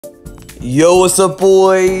Yo, what's up,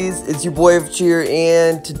 boys? It's your boy Cheer,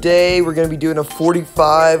 and today we're gonna be doing a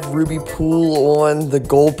 45 ruby pool on the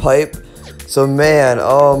gold pipe. So, man,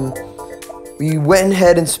 we went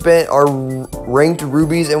ahead and spent our ranked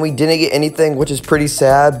rubies, and we didn't get anything, which is pretty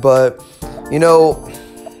sad. But you know,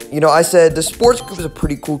 I said the sports coupe is a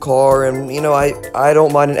pretty cool car, and I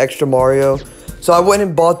don't mind an extra Mario, so I went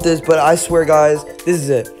and bought this. But I swear, guys, this is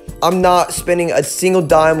it. I'm not spending a single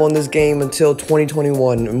dime on this game until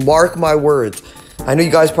 2021. Mark my words. I know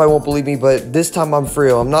you guys probably won't believe me, but this time I'm for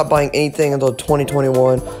real. I'm not buying anything until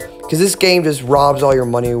 2021 because this game just robs all your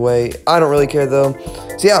money away. I don't really care though.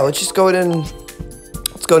 So yeah, let's go ahead and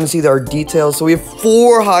see our details. So we have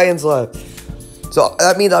 4 high-ends left. So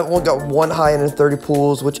that means I've only got 1 high-end and 30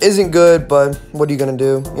 pools, which isn't good, but what are you gonna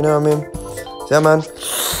do? You know what I mean? So yeah, man.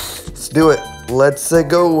 Let's do it. Let's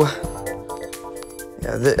go.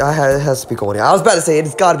 Yeah, it has to be gold. I was about to say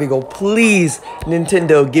it's got to be gold. Please,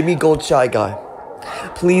 Nintendo, give me gold Shy Guy.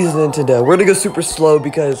 Please, Nintendo. We're gonna go super slow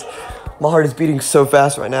because my heart is beating so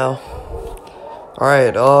fast right now. All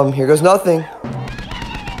right, here goes nothing.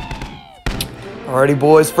 Alrighty,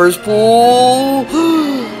 boys, first pool.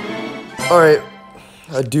 All right,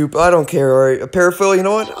 a dupe. I don't care. All right, a parafill. You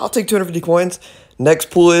know what? I'll take 250 coins. Next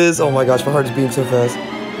pool is. Oh my gosh, my heart is beating so fast.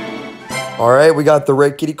 All right, we got the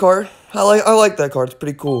red kitty card. I like that card. It's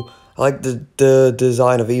pretty cool. I like the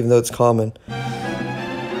design of it, even though it's common.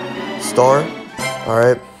 Star. All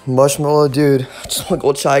right, Marshmallow Dude. I just want to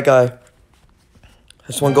go Shy Guy.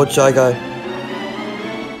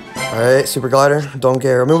 All right, Super Glider. Don't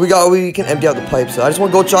care. I mean, we can empty out the pipe. So I just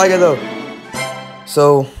want Gold Shy Guy though.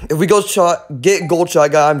 So if we get Gold Shy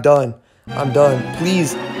Guy, I'm done.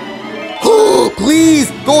 Please.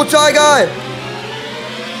 Please, Gold Shy Guy.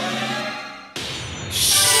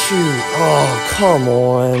 Shoot. Oh, come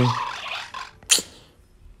on.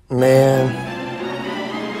 Man.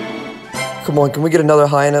 Come on, can we get another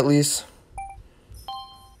high-end at least?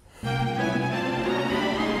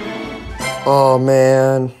 Oh,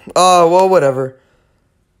 man. Oh, well, whatever.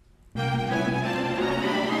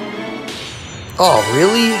 Oh,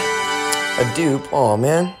 really? A dupe? Oh,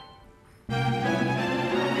 man.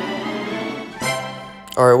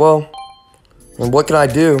 Alright, well. And what can I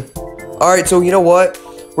do? Alright, so you know what?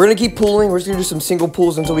 We're going to keep pulling. We're just going to do some single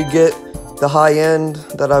pulls until we get the high end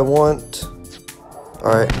that I want.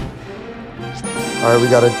 Alright. Alright, we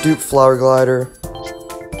got a dupe flower glider.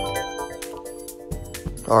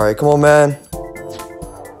 Alright, come on, man.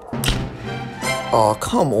 Oh,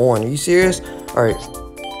 come on. Are you serious? Alright.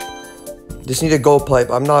 Just need a gold pipe.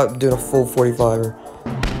 I'm not doing a full 45er.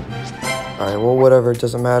 Alright, well, whatever. It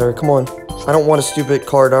doesn't matter. Come on. I don't want a stupid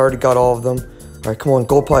card. I already got all of them. Alright, come on.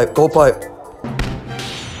 Gold pipe.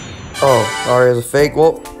 Oh, alright, it's a fake.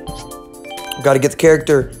 Well, gotta get the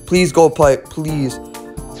character. Please, gold pipe, please.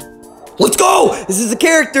 Let's go! This is the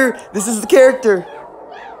character! Is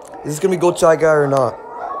this gonna be Gold Shy Guy or not?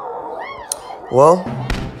 Well.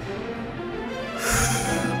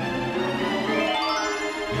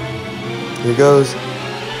 Here goes.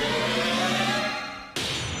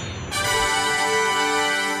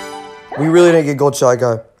 We really didn't get Gold Shy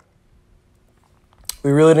Guy.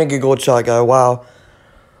 Wow.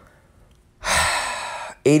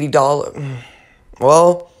 $80.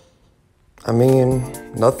 Well, I mean,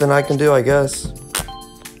 nothing I can do, I guess.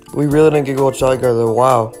 We really didn't get Gold Shy Guy though.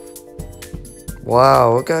 Wow.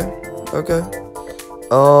 Okay.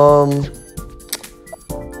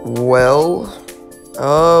 Well,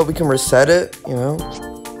 we can reset it,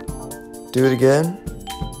 do it again.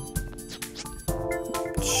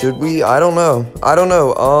 Should we? I don't know.